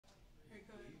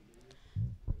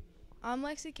I'm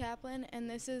Lexi Kaplan, and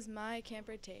this is my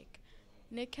camper take.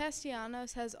 Nick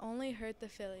Castellanos has only hurt the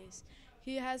Phillies.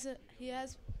 He has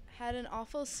had an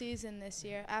awful season this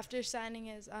year after signing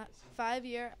his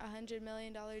 5-year, $100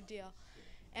 million deal,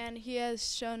 and he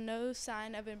has shown no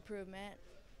sign of improvement.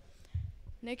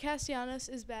 Nick Castellanos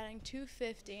is batting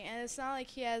 .250, and it's not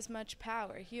like he has much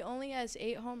power. He only has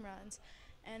 8 home runs,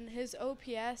 and his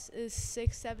OPS is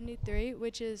 673,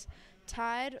 which is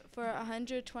tied for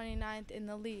 129th in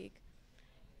the league.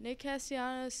 Nick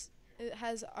Castellanos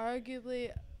has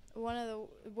arguably one of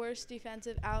the worst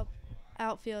defensive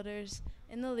outfielders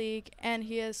in the league, and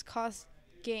he has cost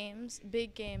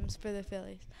big games for the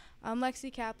Phillies. I'm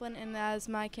Lexi Kaplan, and that is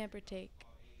my camper take.